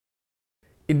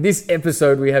In this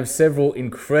episode, we have several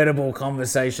incredible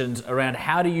conversations around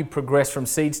how do you progress from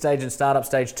seed stage and startup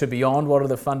stage to beyond, what are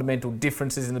the fundamental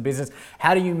differences in the business,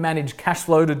 how do you manage cash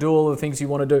flow to do all the things you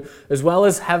want to do, as well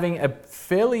as having a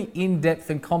fairly in-depth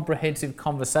and comprehensive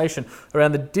conversation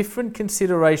around the different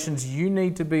considerations you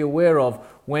need to be aware of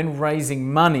when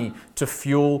raising money to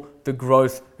fuel the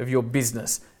growth of your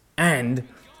business. And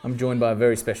I'm joined by a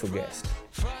very special guest.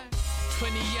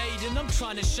 28 and I'm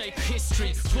trying to shape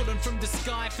history, pulling from the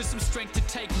sky for some strength to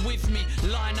take with me,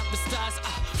 line up the stars,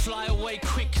 fly away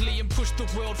quickly and push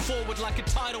the world forward like a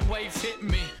tidal wave hit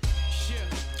me.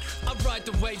 I ride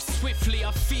the wave swiftly,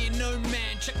 I fear no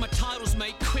man, check my titles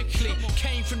mate quickly,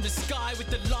 came from the sky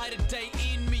with the light of day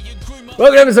in me and grew my...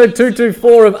 Welcome to episode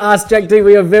 224 of Ask Jack D.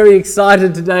 We are very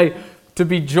excited today to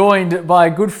be joined by a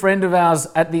good friend of ours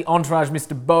at the Entourage,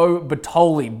 Mr. Beau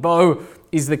Bertoli. Beau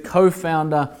is the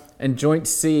co-founder and joint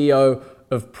CEO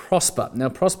of Prospa. Now,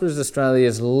 Prospa is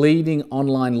Australia's leading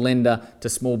online lender to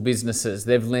small businesses.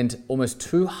 They've lent almost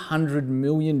 $200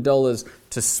 million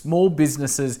to small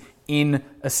businesses in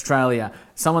Australia.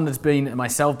 Someone that's been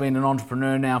an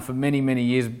entrepreneur now for many, many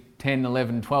years, 10,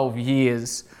 11, 12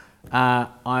 years. I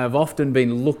have often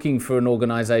been looking for an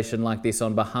organisation like this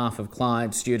on behalf of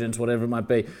clients, students, whatever it might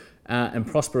be. And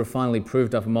Prospa have finally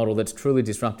proved up a model that's truly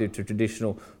disruptive to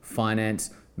traditional finance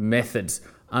methods.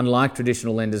 Unlike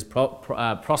traditional lenders,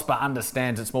 Prospa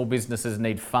understands that small businesses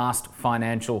need fast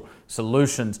financial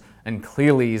solutions and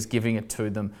clearly is giving it to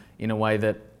them in a way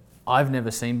that I've never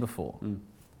seen before.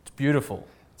 It's beautiful.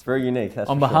 It's very unique, that's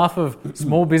On for behalf of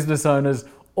small business owners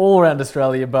all around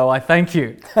Australia, Beau, I thank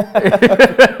you.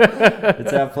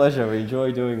 It's our pleasure. We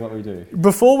enjoy doing what we do.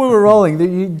 Before we were rolling,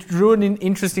 you drew an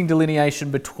interesting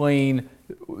delineation between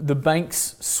the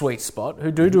bank's sweet spot,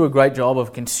 who do a great job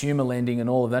of consumer lending and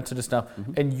all of that sort of stuff,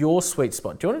 and your sweet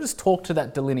spot. Do you want to just talk to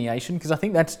that delineation? Because I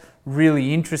think that's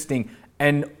really interesting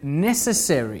and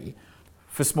necessary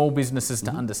for small businesses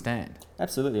to understand.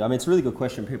 Absolutely. I mean, it's a really good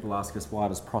question. People ask us, why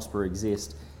does Prospa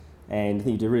exist? And I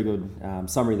think you did a really good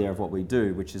summary there of what we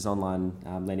do, which is online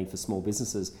lending for small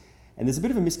businesses. And there's a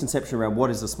bit of a misconception around what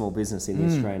is a small business in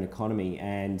the Australian economy.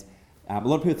 And a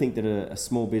lot of people think that a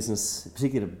small business,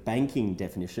 particularly a banking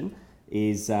definition,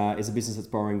 is a business that's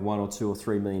borrowing $1 or $2 or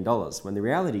 $3 million. When the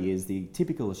reality is the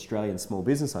typical Australian small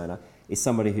business owner is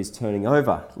somebody who's turning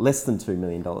over less than $2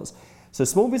 million. So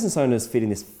small business owners fit in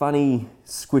this funny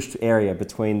squished area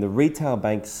between the retail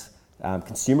banks'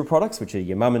 consumer products, which are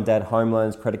your mum and dad home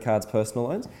loans, credit cards, personal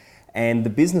loans, and the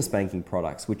business banking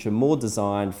products, which are more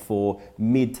designed for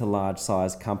mid to large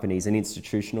size companies and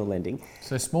institutional lending.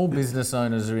 So small business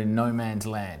owners are in no man's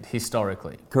land,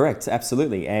 historically. Correct,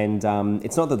 absolutely. And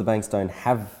it's not that the banks don't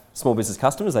have small business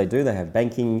customers, they do. They have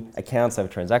banking accounts, they have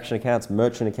transaction accounts,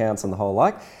 merchant accounts and the whole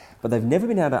like, but they've never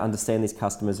been able to understand these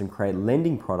customers and create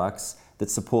lending products that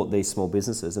support these small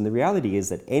businesses. And the reality is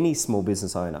that any small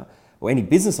business owner, or any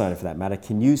business owner for that matter,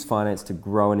 can use finance to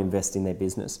grow and invest in their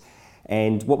business.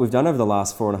 And what we've done over the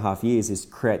last 4.5 years is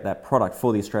create that product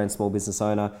for the Australian small business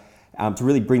owner to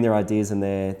really bring their ideas and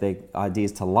their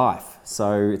ideas to life.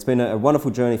 So it's been a wonderful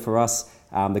journey for us.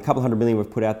 The couple $100 million we've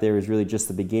put out there is really just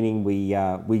the beginning. We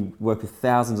work with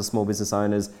thousands of small business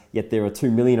owners, yet there are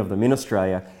 2 million of them in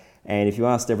Australia. And if you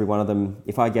asked every one of them,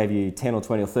 if I gave you $10,000 or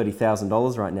 $20,000 or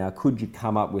 $30,000 right now, could you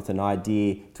come up with an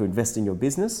idea to invest in your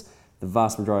business? The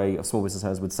vast majority of small business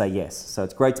owners would say yes. So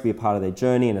it's great to be a part of their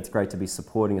journey, and it's great to be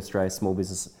supporting Australia's small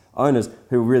business owners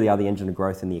who really are the engine of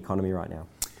growth in the economy right now.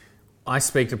 I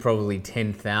speak to probably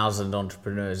 10,000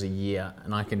 entrepreneurs a year,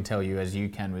 and I can tell you, as you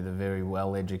can with a very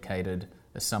well-educated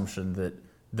assumption, that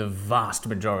the vast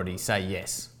majority say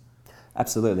yes.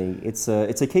 Absolutely. It's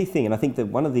a key thing, and I think that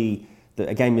one of the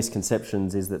again,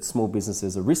 misconceptions is that small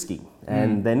businesses are risky,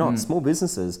 and they're not. Small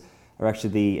businesses are actually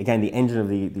the engine of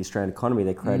the Australian economy.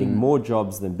 They're creating more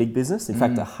jobs than big business. In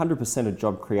fact, 100% of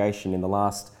job creation in the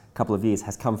last couple of years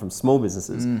has come from small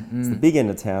businesses. It's the big end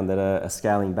of town that are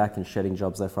scaling back and shedding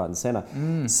jobs left, right and centre.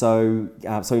 So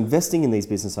investing in these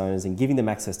business owners and giving them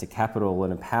access to capital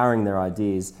and empowering their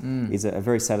ideas is a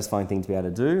very satisfying thing to be able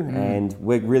to do. And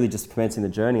we're really just commencing the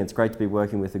journey. It's great to be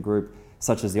working with a group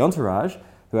such as the Entourage,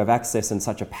 who have access and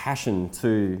such a passion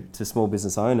to small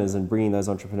business owners and bringing those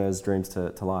entrepreneurs' dreams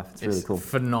to life. It's really cool.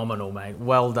 Phenomenal, mate.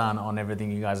 Well done on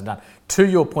everything you guys have done. To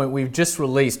your point, we've just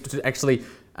released, actually,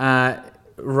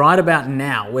 right about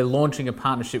now, we're launching a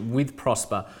partnership with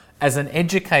Prospa. As an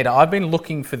educator, I've been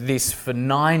looking for this for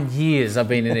 9 years. I've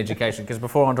been in education, because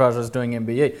before Entourage I was doing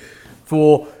MBE.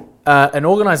 for an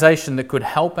organisation that could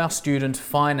help our students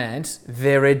finance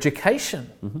their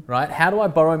education, right? How do I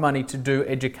borrow money to do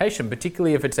education,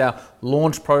 particularly if it's our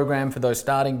launch program for those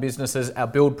starting businesses, our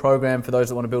build program for those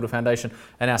that want to build a foundation,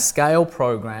 and our scale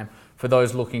program for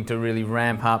those looking to really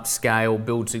ramp up, scale,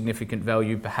 build significant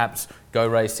value, perhaps go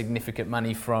raise significant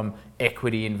money from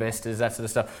equity investors, that sort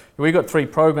of stuff. We've got 3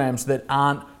 programs that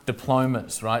aren't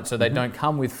diplomas, right? So they don't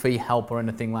come with fee help or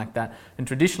anything like that. And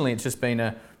traditionally, it's just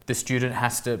been the student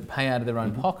has to pay out of their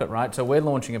own pocket, right? So we're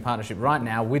launching a partnership right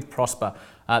now with Prospa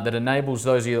that enables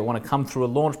those of you that want to come through a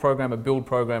launch program, a build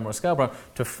program, or a scale program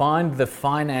to find the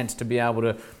finance to be able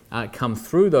to come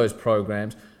through those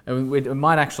programs. And it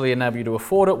might actually enable you to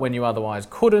afford it when you otherwise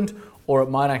couldn't, or it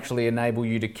might actually enable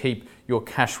you to keep your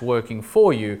cash working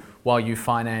for you while you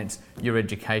finance your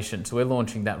education. So we're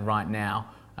launching that right now.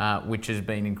 Which has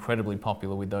been incredibly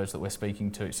popular with those that we're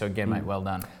speaking to. So again, mate, well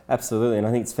done. Absolutely, and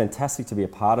I think it's fantastic to be a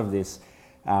part of this.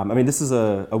 I mean, this is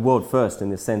a world first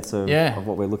in the sense of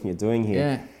what we're looking at doing here.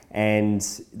 Yeah. And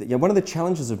one of the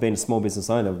challenges of being a small business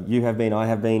owner, you have been, I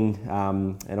have been,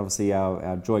 and obviously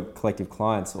our joint collective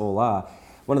clients all are,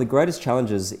 one of the greatest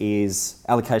challenges is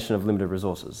allocation of limited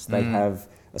resources. They have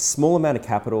a small amount of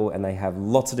capital and they have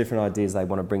lots of different ideas they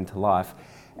want to bring to life.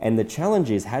 And the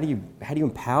challenge is how do you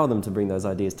empower them to bring those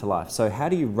ideas to life? So how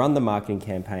do you run the marketing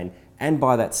campaign and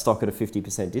buy that stock at a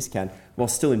 50% discount while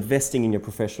still investing in your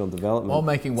professional development? While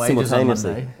making wages on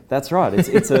Monday. That's right.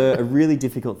 It's a really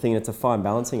difficult thing. It's a fine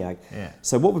balancing act. Yeah.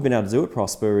 So what we've been able to do at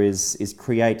Prospa is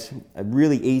create a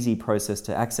really easy process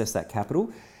to access that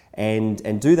capital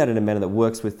and do that in a manner that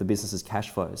works with the business's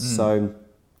cash flows.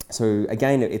 So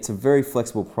again, it's a very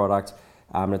flexible product.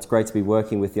 And it's great to be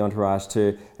working with the entourage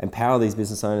to empower these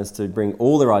business owners to bring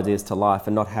all their ideas to life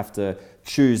and not have to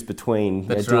choose between,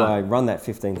 do I run that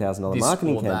 $15,000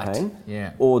 marketing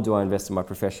campaign or do I invest in my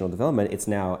professional development? It's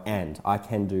now I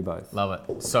can do both. Love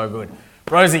it. So good.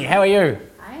 Rosie, how are you?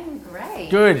 I'm great.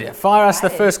 Good. Fire us the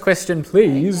first question,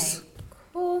 please. Okay,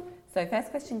 cool. So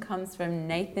first question comes from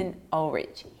Nathan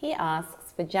Ulrich. He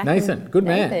asks for Jack Nathan, good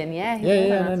man. Nathan,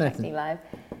 yeah. I know Nathan. Live.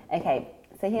 Okay.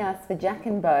 So he asks for Jack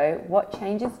and Beau, what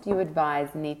changes do you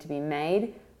advise need to be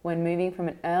made when moving from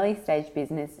an early stage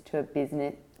business to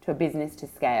a business to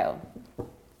scale?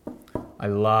 I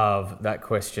love that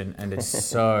question, and it's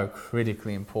so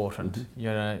critically important. You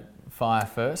know, fire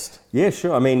first. Yeah,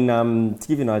 sure. I mean, to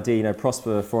give you an idea,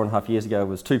 Prospa 4.5 years ago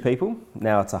was 2 people.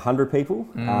 Now it's 100 people,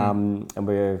 and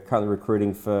we're currently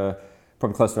recruiting for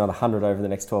probably close to another 100 over the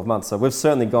next 12 months. So we've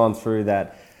certainly gone through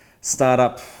that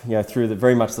startup, through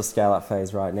very much the scale-up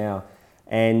phase right now.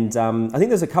 And I think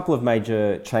there's a couple of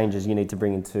major changes you need to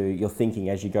bring into your thinking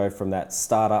as you go from that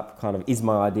startup kind of, is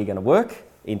my idea going to work,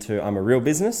 into I'm a real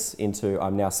business, into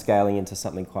I'm now scaling into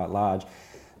something quite large.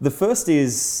 The first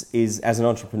is as an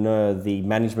entrepreneur, the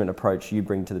management approach you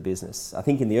bring to the business. I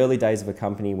think in the early days of a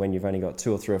company, when you've only got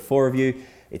 2 or 3 or 4 of you,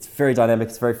 it's very dynamic,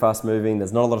 it's very fast moving,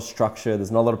 there's not a lot of structure,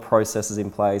 there's not a lot of processes in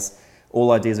place,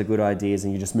 all ideas are good ideas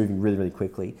and you're just moving really, really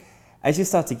quickly. As you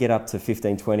start to get up to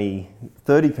 15, 20,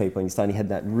 30 people and you're starting to head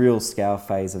that real scale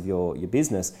phase of your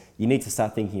business, you need to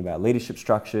start thinking about leadership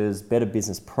structures, better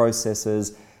business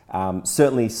processes,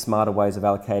 certainly smarter ways of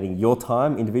allocating your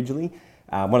time individually.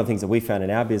 One of the things that we found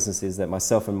in our business is that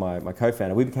myself and my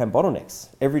co-founder, we became bottlenecks.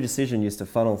 Every decision used to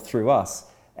funnel through us,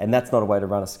 and that's not a way to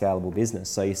run a scalable business.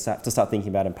 So you have to start thinking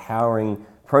about empowering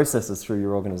processes through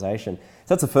your organization.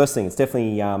 So that's the first thing. It's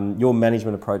definitely your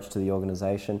management approach to the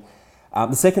organization.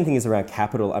 The second thing is around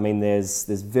capital. I mean, there's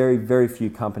very, very few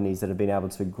companies that have been able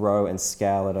to grow and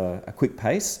scale at a quick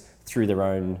pace through their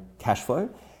own cash flow.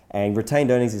 And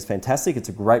retained earnings is fantastic. It's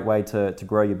a great way to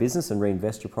grow your business and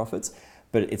reinvest your profits.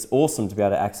 But it's awesome to be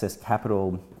able to access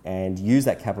capital and use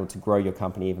that capital to grow your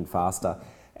company even faster.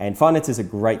 And finance is a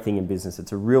great thing in business.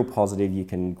 It's a real positive. You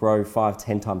can grow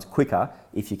 5-10 times quicker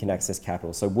if you can access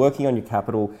capital. So working on your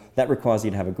capital, that requires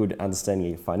you to have a good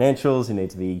understanding of your financials. You need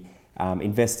to be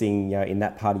investing in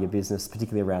that part of your business,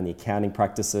 particularly around the accounting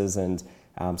practices and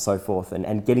so forth,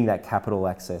 and getting that capital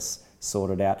access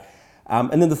sorted out.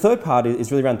 And then the third part is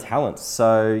really around talent.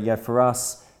 So for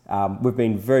us, we've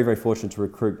been very, very fortunate to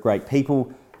recruit great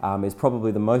people. Is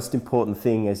probably the most important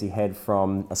thing as you head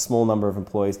from a small number of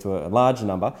employees to a larger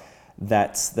number,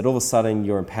 that all of a sudden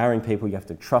you're empowering people, you have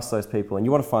to trust those people, and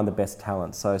you want to find the best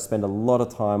talent. So spend a lot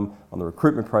of time on the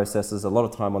recruitment processes, a lot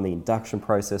of time on the induction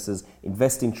processes,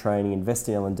 invest in training, invest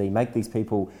in L&D, make these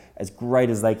people as great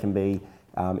as they can be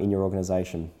in your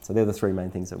organisation. So they're the 3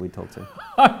 main things that we talk to.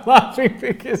 I'm laughing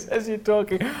because as you're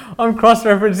talking, I'm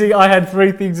cross-referencing. I had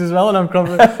 3 things as well, and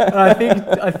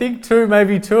I think 2,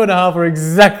 maybe 2.5 are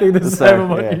exactly the same as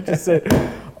what you just said.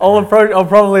 I'll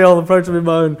approach them in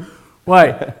my own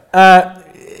Wait. The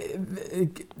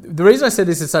reason I said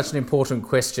this is such an important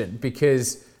question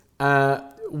because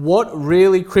what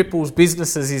really cripples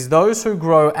businesses is those who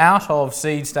grow out of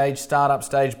seed stage, startup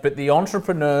stage, but the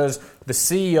entrepreneurs, the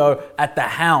CEO at the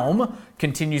helm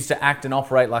continues to act and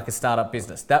operate like a startup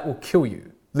business. That will kill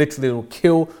you. Literally, it will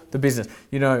kill the business.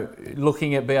 You know,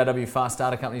 looking at BRW Fast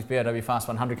Starter companies, BRW Fast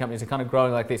 100 companies are kind of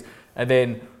growing like this. And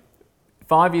then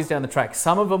 5 years down the track,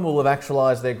 some of them will have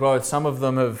actualized their growth, some of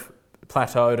them have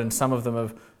plateaued, and some of them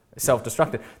have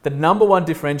self-destructed. The number one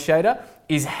differentiator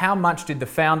is how much did the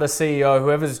founder, CEO,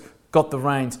 whoever's got the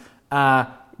reins,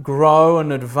 grow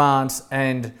and advance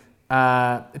and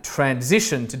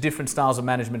transition to different styles of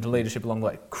management and leadership along the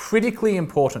way. Critically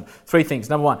important. 3 things.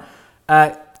 Number one,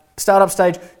 startup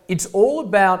stage, it's all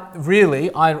about really,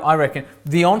 I reckon,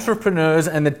 the entrepreneurs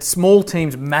and the small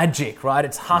teams' magic, right?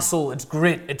 It's hustle, it's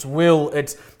grit, it's will,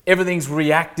 it's everything's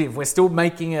reactive. We're still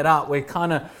making it up. We're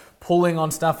kind of pulling on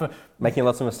stuff. Making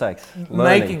lots of mistakes.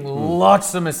 Making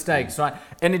lots of mistakes, right?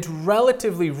 And it's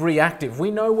relatively reactive. We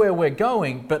know where we're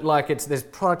going, but like there's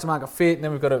product to market fit, and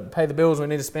then we've got to pay the bills, we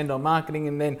need to spend on marketing,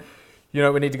 and then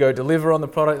we need to go deliver on the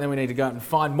product, and then we need to go out and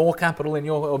find more capital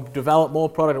or develop more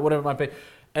product or whatever it might be.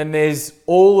 And there's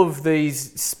all of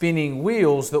these spinning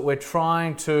wheels that we're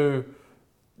trying to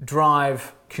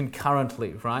drive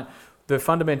concurrently, right? The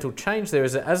fundamental change there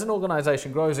is that as an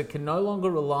organization grows, it can no longer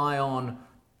rely on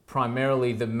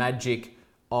primarily the magic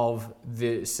of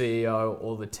the CEO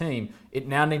or the team. It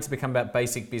now needs to become about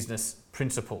basic business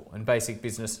principle and basic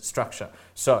business structure.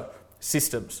 So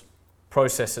systems,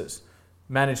 processes,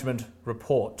 management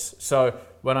reports. So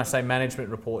when I say management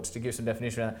reports, to give some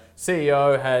definition,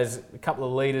 CEO has a couple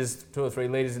of leaders, 2 or 3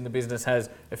 leaders in the business, has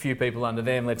a few people under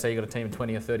them. Let's say you've got a team of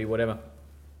 20 or 30, whatever.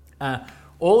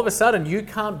 All of a sudden, you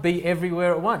can't be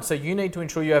everywhere at once. So you need to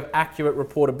ensure you have accurate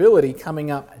reportability coming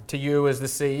up to you as the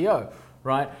CEO,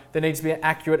 right? There needs to be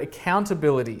accurate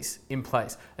accountabilities in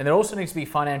place. And there also needs to be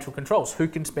financial controls. Who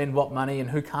can spend what money and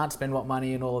who can't spend what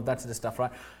money and all of that sort of stuff,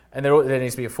 right? And there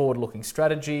needs to be a forward-looking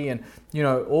strategy, and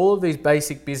all of these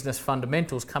basic business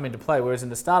fundamentals come into play. Whereas in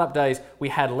the startup days, we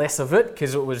had less of it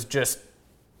because it was just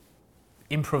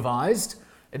improvised.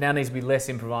 It now needs to be less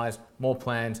improvised, more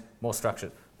planned, more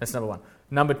structured. That's number one.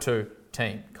 Number 2,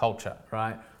 team, culture,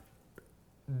 right?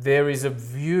 There is a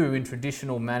view in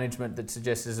traditional management that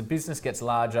suggests as a business gets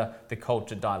larger, the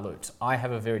culture dilutes. I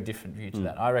have a very different view to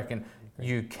that. I reckon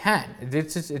you can.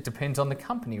 It depends on the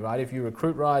company, right? If you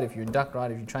recruit right, if you induct right,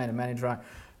 if you train and manage right,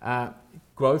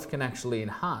 growth can actually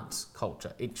enhance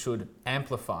culture. It should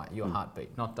amplify your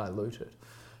heartbeat, not dilute it.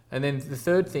 And then the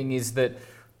third thing is that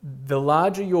the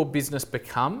larger your business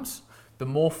becomes, the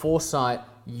more foresight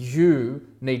you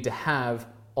need to have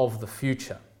of the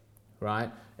future,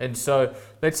 right? And so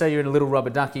let's say you're in a little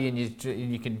rubber ducky and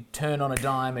you can turn on a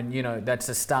dime and that's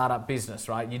a startup business,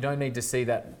 right? You don't need to see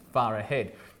that far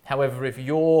ahead. However, if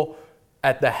you're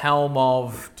at the helm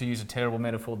of, to use a terrible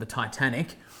metaphor, the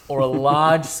Titanic or a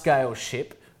large scale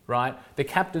ship, right? The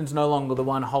captain's no longer the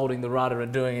one holding the rudder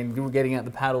and getting out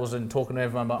the paddles and talking to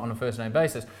everyone on a first name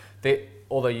basis.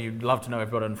 Although you'd love to know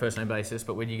everybody on a first name basis,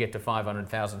 but when you get to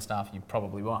 500,000 staff, you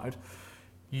probably won't.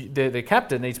 The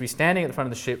captain needs to be standing at the front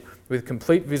of the ship with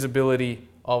complete visibility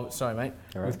of,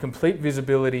 with complete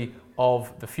visibility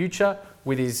of the future,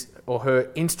 with his or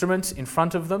her instruments in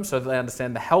front of them so that they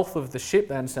understand the health of the ship,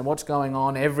 they understand what's going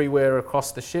on everywhere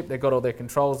across the ship, they've got all their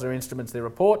controls, their instruments, their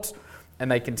reports,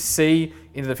 and they can see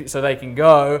into the future, so they can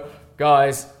go,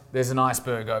 guys, there's an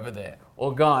iceberg over there.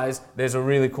 Or guys, there's a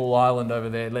really cool island over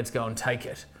there, let's go and take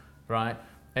it, right?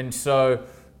 And so,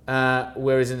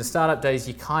 whereas in the startup days,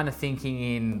 you're kind of thinking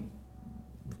in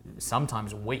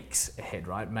sometimes weeks ahead,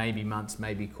 right? Maybe months,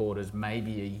 maybe quarters,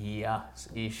 maybe a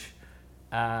year-ish.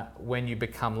 When you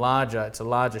become larger, it's a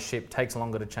larger ship, takes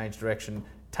longer to change direction,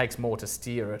 takes more to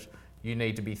steer it. You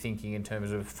need to be thinking in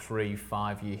terms of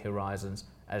 3-5 year horizons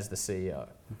as the CEO.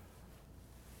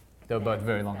 They were both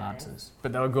very long answers,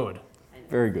 but they were good.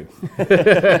 Very good.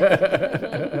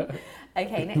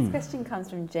 Okay, next question comes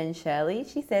from Jen Shirley.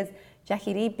 She says,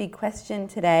 Jackie D, big question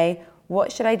today.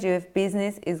 What should I do if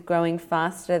business is growing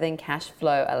faster than cash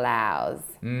flow allows?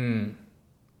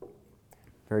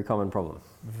 Very common problem.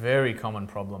 Very common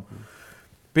problem.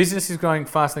 Business is growing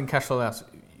faster than cash flow allows.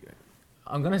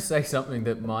 I'm going to say something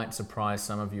that might surprise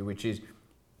some of you, which is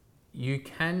you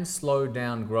can slow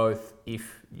down growth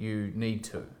if you need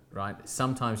to, right?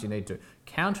 Sometimes you need to.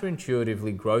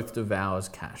 Counterintuitively, growth devours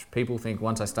cash. People think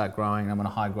once I start growing, I'm on a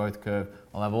high growth curve,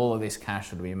 I'll have all of this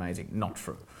cash, it'll be amazing. Not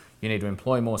true. You need to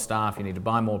employ more staff, you need to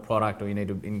buy more product, or you need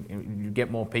to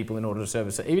get more people in order to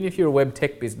service it. Even if you're a web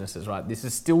tech businesses, right, this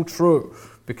is still true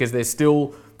because there's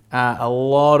still a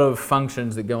lot of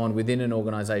functions that go on within an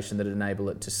organisation that enable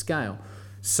it to scale.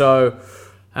 So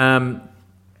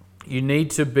you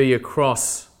need to be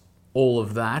across all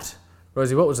of that.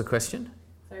 Rosie, what was the question?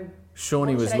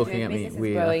 Shawnee was looking at me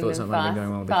weird. I thought something had been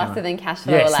going on with the camera. Faster than cash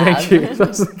flow allowed. Thank you.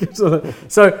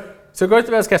 So growth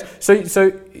allows cash.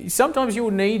 So sometimes you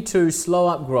will need to slow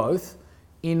up growth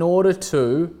in order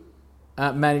to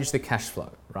manage the cash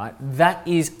flow, right? That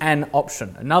is an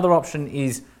option. Another option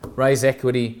is raise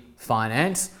equity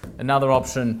finance. Another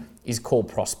option is call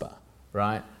Prospa,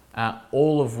 right?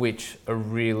 All of which are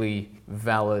really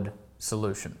valid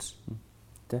solutions.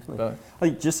 Definitely. I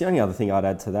think just the only other thing I'd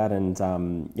add to that, and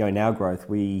in our growth,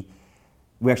 we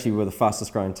actually were the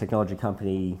fastest growing technology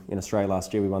company in Australia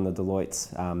last year. We won the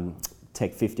Deloitte's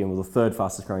Tech 50 and we're the third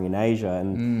fastest growing in Asia.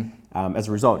 And as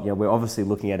a result, we're obviously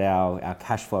looking at our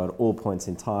cash flow at all points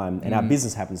in time. And our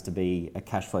business happens to be a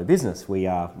cash flow business. We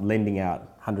are lending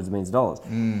out hundreds of millions of dollars.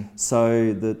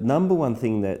 So the number one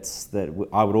thing that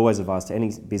I would always advise to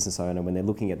any business owner when they're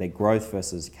looking at their growth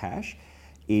versus cash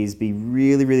is be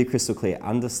really, really crystal clear.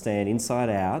 Understand inside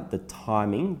out the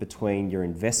timing between your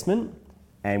investment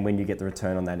and when you get the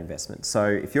return on that investment. So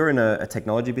if you're in a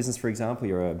technology business, for example,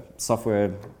 you're a software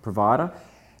provider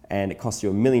and it costs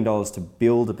you $1 million to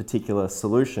build a particular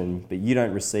solution, but you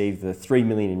don't receive the $3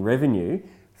 million in revenue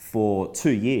for 2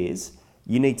 years,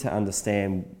 you need to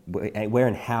understand where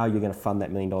and how you're going to fund that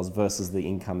 $1 million versus the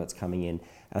income that's coming in.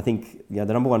 And I think the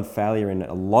number one failure in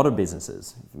a lot of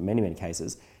businesses, in many, many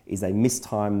cases, is they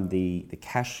mistime the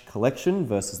cash collection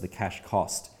versus the cash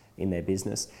cost in their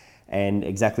business. And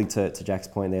exactly to Jack's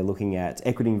point, they're looking at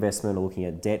equity investment or looking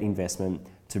at debt investment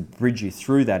to bridge you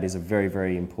through that is a very,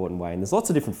 very important way. And there's lots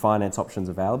of different finance options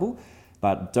available,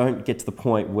 but don't get to the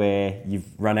point where you've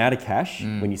run out of cash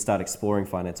when you start exploring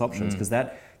finance options, because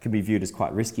that can be viewed as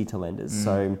quite risky to lenders.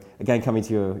 So again, coming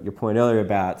to your point earlier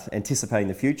about anticipating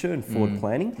the future and forward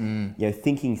planning,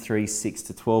 thinking 3, 6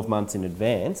 to 12 months in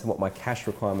advance and what my cash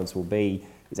requirements will be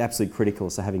is absolutely critical.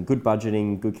 So having good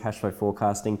budgeting, good cash flow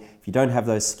forecasting. If you don't have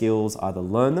those skills, either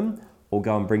learn them or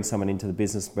go and bring someone into the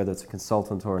business, whether it's a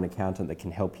consultant or an accountant that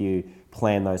can help you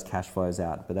plan those cash flows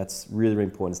out. But that's really, really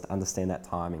important, is to understand that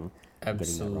timing.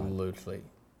 Absolutely. Right.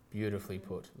 Beautifully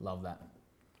put. Love that.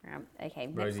 Okay,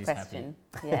 next Rosie's question.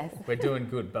 Happy. Yes. We're doing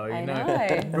good, Beau. I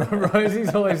know.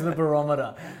 Rosie's always the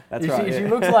barometer. That's if right. If she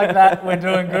looks like that, we're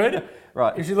doing good.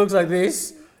 Right. If she looks like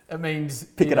this, it means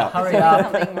pick it up. Hurry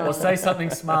up, or say something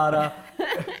smarter,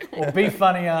 or be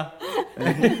funnier.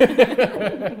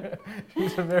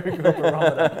 She's a very good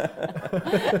barometer.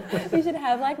 We should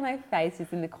have my face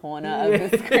just in the corner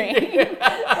of the screen. Going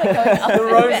up the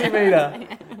Rosie meter.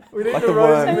 We need the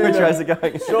Rosie meter. Which way is it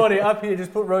going? Shorty, up here,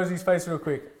 just put Rosie's face real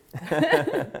quick.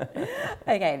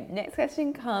 Okay, next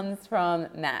question comes from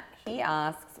Matt. He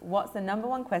asks, what's the number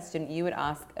one question you would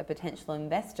ask a potential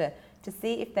investor to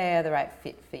see if they are the right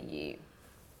fit for you?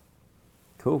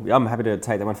 Cool. I'm happy to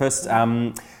take that one first.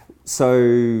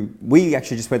 So we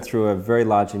actually just went through a very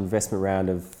large investment round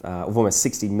of almost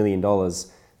 $60 million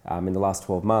in the last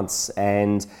 12 months.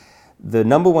 And the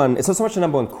number one, it's not so much the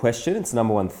number one question, it's the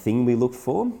number one thing we look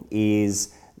for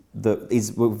is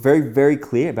we're very, very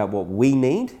clear about what we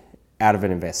need out of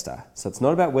an investor. So it's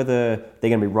not about whether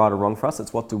they're going to be right or wrong for us,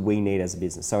 it's what do we need as a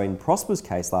business. So in Prospa's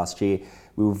case last year,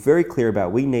 we were very clear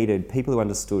about we needed people who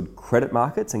understood credit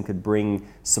markets and could bring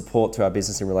support to our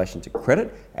business in relation to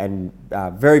credit, and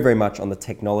very, very much on the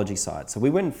technology side. So we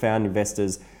went and found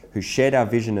investors who shared our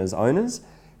vision as owners,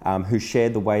 who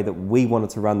shared the way that we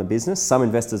wanted to run the business. Some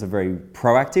investors are very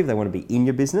proactive, they want to be in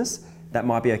your business. That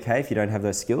might be okay if you don't have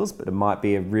those skills, but it might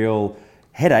be a real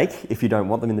headache if you don't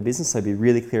want them in the business. So be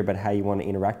really clear about how you want to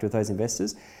interact with those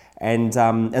investors. And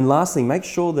lastly, make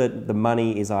sure that the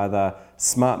money is either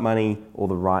smart money or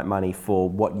the right money for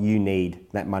what you need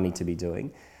that money to be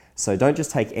doing. So don't just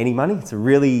take any money. It's a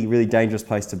really, really dangerous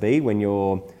place to be when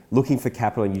you're looking for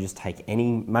capital and you just take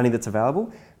any money that's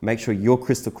available. Make sure you're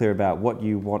crystal clear about what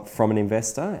you want from an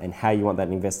investor and how you want that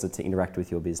investor to interact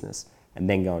with your business, and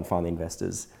then go and find the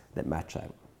investors that match that.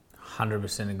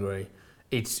 100% agree.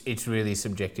 It's really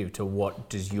subjective to what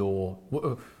do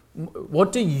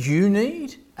you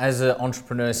need as an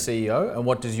entrepreneur CEO and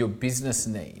what does your business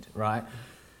need, right?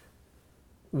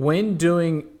 When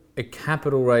doing a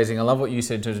capital raising, I love what you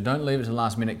said in terms of don't leave it to the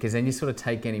last minute, because then you sort of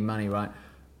take any money, right?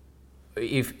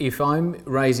 If I'm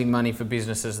raising money for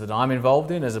businesses that I'm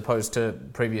involved in, as opposed to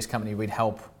previous company, we'd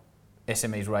help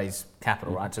SMEs raise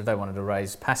capital, right? So if they wanted to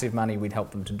raise passive money, we'd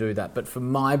help them to do that. But for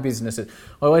my businesses,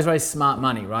 I always raise smart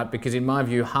money, right? Because in my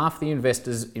view, half the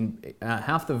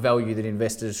value that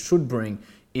investors should bring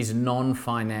is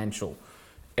non-financial.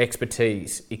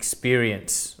 expertise,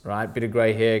 experience, right? Bit of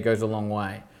grey hair goes a long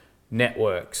way.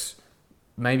 Networks,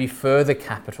 maybe further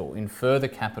capital in further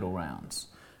capital rounds.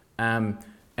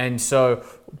 And so,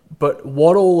 but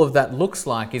what all of that looks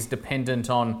like is dependent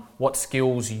on what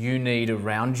skills you need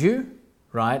around you,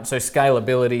 right? So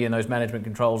scalability and those management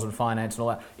controls and finance and all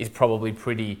that is probably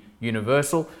pretty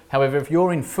universal. However, if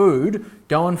you're in food,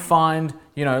 go and find,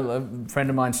 a friend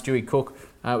of mine, Stewie Cook,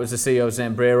 was the CEO of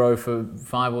Zambrero for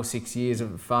 5 or 6 years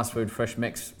of a fast food Fresh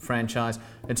Mex franchise.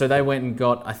 And so they went and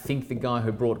got, I think, the guy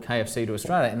who brought KFC to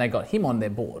Australia, and they got him on their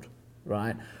board,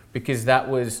 right? Because that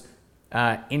was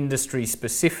industry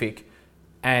specific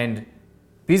and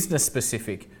business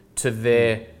specific to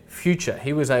their future.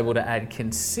 He was able to add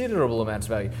considerable amounts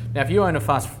of value. Now, if you own a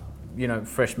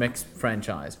Fresh Mex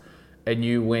franchise and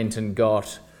you went and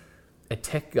got a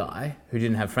tech guy who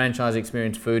didn't have franchise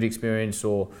experience, food experience,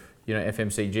 or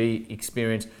FMCG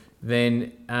experience,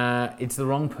 then it's the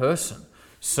wrong person.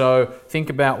 So think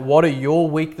about, what are your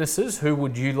weaknesses? Who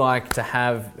would you like to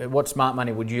have? What smart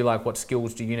money would you like? What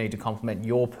skills do you need to complement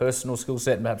your personal skill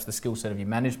set and perhaps the skill set of your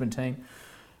management team?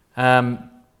 And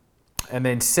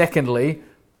then secondly,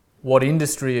 what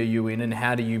industry are you in, and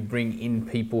how do you bring in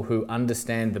people who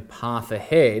understand the path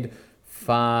ahead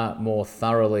far more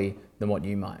thoroughly than what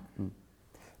you might? And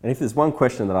if there's one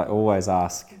question that I always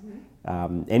ask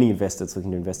any investor that's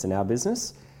looking to invest in our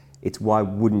business, it's why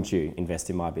wouldn't you invest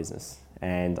in my business?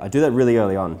 And I do that really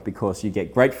early on because you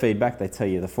get great feedback. They tell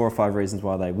you the 4 or 5 reasons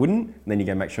why they wouldn't, and then you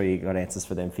go make sure you got answers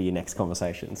for them for your next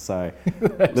conversation. So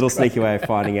little sneaky way of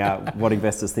finding out what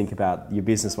investors think about your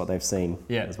business, what they've seen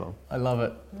as well. I love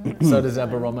it. So does our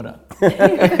barometer.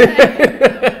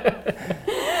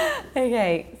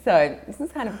 Okay, so this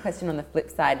is kind of a question on the flip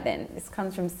side then. This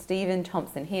comes from Stephen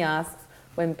Thompson. He asks,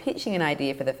 when pitching an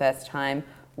idea for the first time,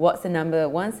 what's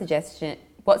your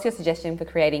suggestion for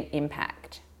creating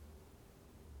impact?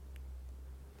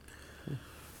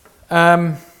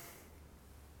 If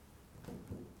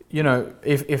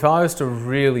I was to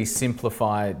really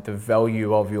simplify the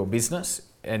value of your business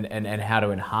and how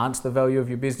to enhance the value of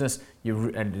your business,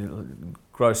 and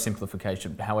gross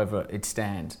simplification, however it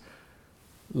stands,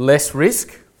 less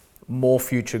risk, more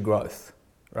future growth,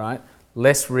 right?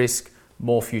 Less risk,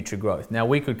 more future growth. Now,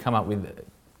 we could come up with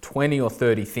 20 or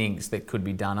 30 things that could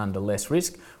be done under less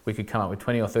risk. We could come up with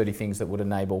 20 or 30 things that would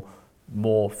enable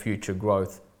more future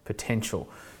growth potential.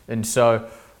 And so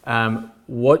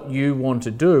what you want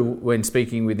to do when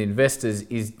speaking with investors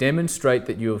is demonstrate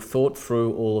that you have thought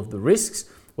through all of the risks.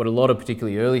 What a lot of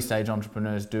particularly early stage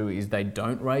entrepreneurs do is they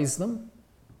don't raise them,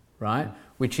 right?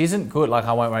 Which isn't good. Like,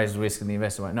 I won't raise the risk and the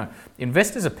investor won't. No,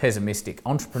 investors are pessimistic.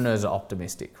 Entrepreneurs are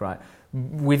optimistic, right?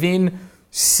 Within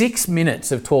 6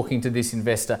 minutes of talking to this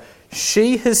investor,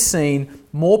 she has seen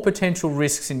more potential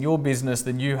risks in your business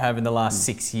than you have in the last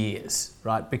 6 years,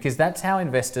 right? Because that's how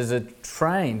investors are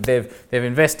trained. They've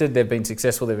invested, they've been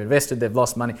successful, they've invested, they've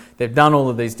lost money, they've done all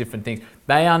of these different things.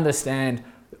 They understand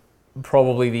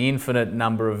probably the infinite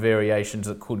number of variations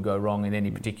that could go wrong in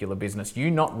any particular business.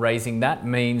 You not raising that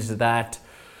means that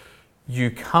you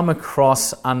come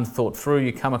across unthought through,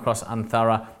 you come across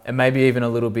unthorough, and maybe even a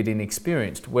little bit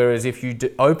inexperienced. Whereas if you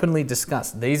openly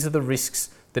discuss, these are the risks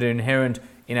that are inherent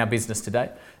in our business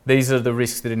today, these are the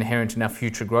risks that are inherent in our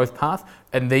future growth path,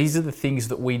 and these are the things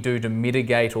that we do to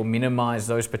mitigate or minimize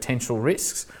those potential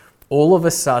risks, all of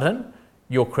a sudden,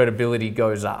 your credibility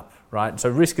goes up, right? So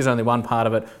risk is only one part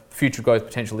of it, future growth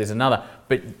potential is another.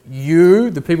 But you,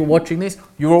 the people watching this,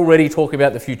 you're already talking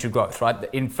about the future growth, right?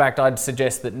 In fact, I'd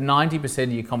suggest that 90%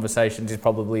 of your conversations is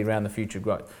probably around the future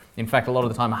growth. In fact, a lot of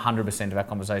the time, 100% of our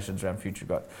conversations are around future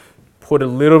growth. Put a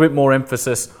little bit more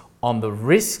emphasis on the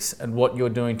risks and what you're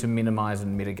doing to minimize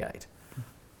and mitigate.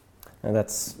 And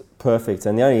that's perfect.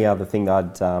 And the only other thing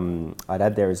I'd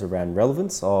add there is around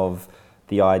relevance of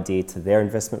the idea to their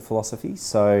investment philosophy.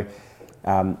 So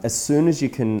as soon as you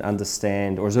can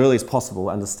understand, or as early as possible,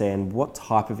 understand what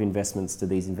type of investments do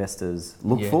these investors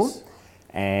look for.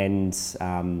 And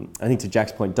I think to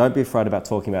Jack's point, don't be afraid about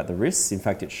talking about the risks. In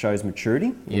fact, it shows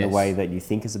maturity in the way that you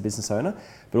think as a business owner,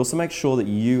 but also make sure that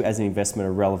you as an investment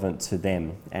are relevant to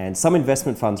them. And some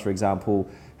investment funds, for example,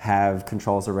 have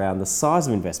controls around the size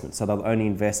of investment. So they'll only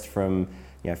invest from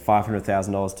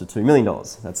 $500,000 to $2 million.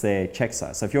 That's their check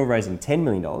size. So if you're raising $10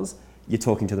 million, you're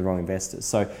talking to the wrong investors.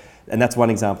 So, and that's one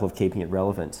example of keeping it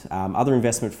relevant. Other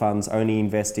investment funds only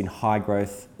invest in high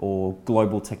growth or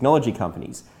global technology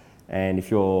companies. And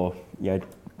if you're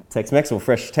Tex-Mex or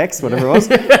Fresh Tex, whatever it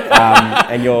was,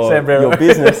 and your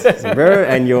business,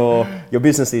 and your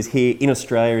business is here in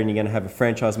Australia, and you're going to have a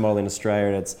franchise model in Australia,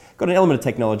 and it's got an element of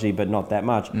technology, but not that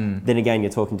much. Then again,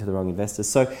 you're talking to the wrong investors.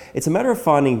 So it's a matter of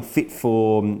finding fit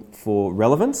for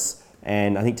relevance.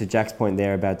 And I think to Jack's point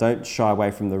there about don't shy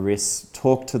away from the risks,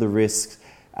 talk to the risks.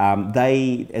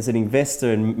 They, as an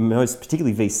investor, and most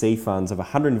particularly VC funds, of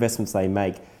 100 investments they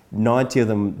make, 90 of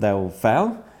them they'll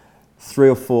fail. 3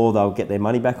 or 4 they'll get their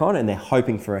money back on, and they're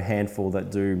hoping for a handful that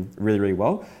do really, really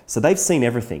well. So they've seen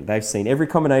everything. They've seen every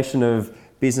combination of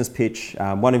business pitch.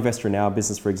 One investor in our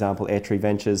business, for example, Airtree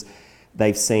Ventures,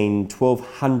 they've seen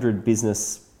 1,200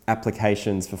 business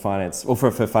applications for finance or for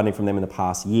funding from them in the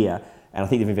past year, and I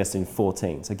think they've invested in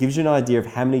 14. So it gives you an idea of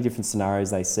how many different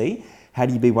scenarios they see. How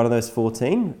do you be one of those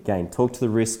 14? Again, talk to the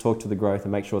risk, talk to the growth,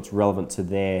 and make sure it's relevant to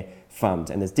their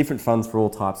fund. And there's different funds for all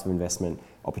types of investment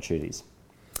opportunities.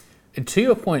 And to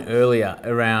your point earlier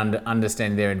around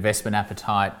understanding their investment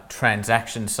appetite,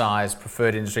 transaction size,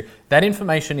 preferred industry, that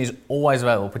information is always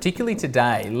available, particularly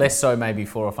today, less so maybe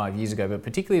 4 or 5 years ago, but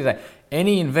particularly today.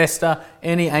 Any investor,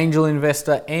 any angel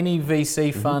investor, any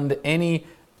VC fund, any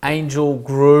angel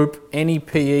group, any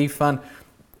PE fund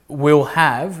will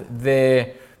have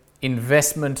their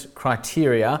investment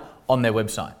criteria on their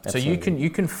website. Absolutely. So you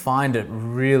can find it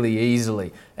really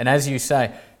easily. And as you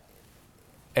say,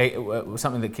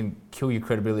 something that can kill your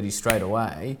credibility straight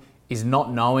away is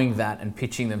not knowing that and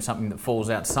pitching them something that falls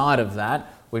outside of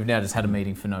that. We've now just had a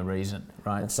meeting for no reason,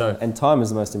 right? And time is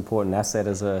the most important asset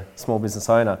as a small business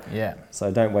owner. Yeah.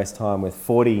 So don't waste time with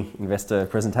 40 investor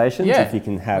presentations. Yeah. If you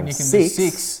can have do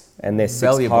 6, and they're 6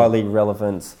 valuable. highly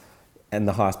relevant and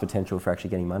the highest potential for actually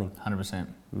getting money. 100%.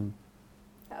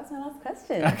 That was my last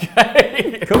question.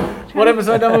 Okay, cool. What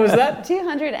episode number was that?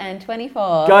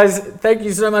 224. Guys, thank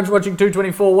you so much for watching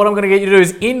 224. What I'm going to get you to do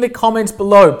is in the comments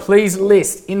below, please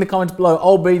list in the comments below.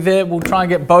 I'll be there. We'll try and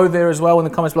get Beau there as well in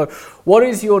the comments below. What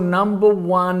is your number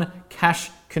one cash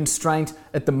constraint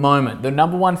at the moment? The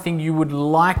number one thing you would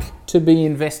like to be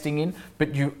investing in,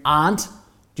 but you aren't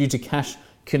due to cash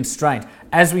constraint.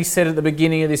 As we said at the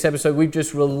beginning of this episode, we've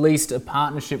just released a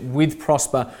partnership with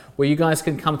Prospa where you guys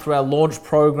can come through our launch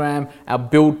program, our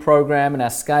build program, and our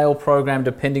scale program,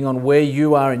 depending on where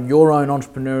you are in your own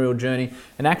entrepreneurial journey,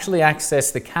 and actually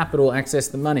access the capital, access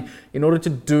the money in order to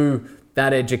do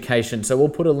that education. So we'll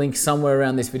put a link somewhere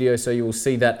around this video so you will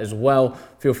see that as well.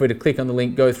 Feel free to click on the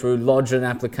link, go through, lodge an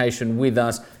application with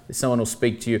us. Someone will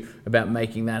speak to you about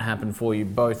making that happen for you.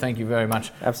 Beau, thank you very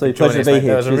much. Absolutely, pleasure to be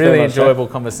here. That was a really enjoyable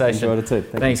conversation. Enjoyed it too.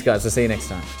 Thanks guys, we'll see you next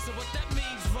time.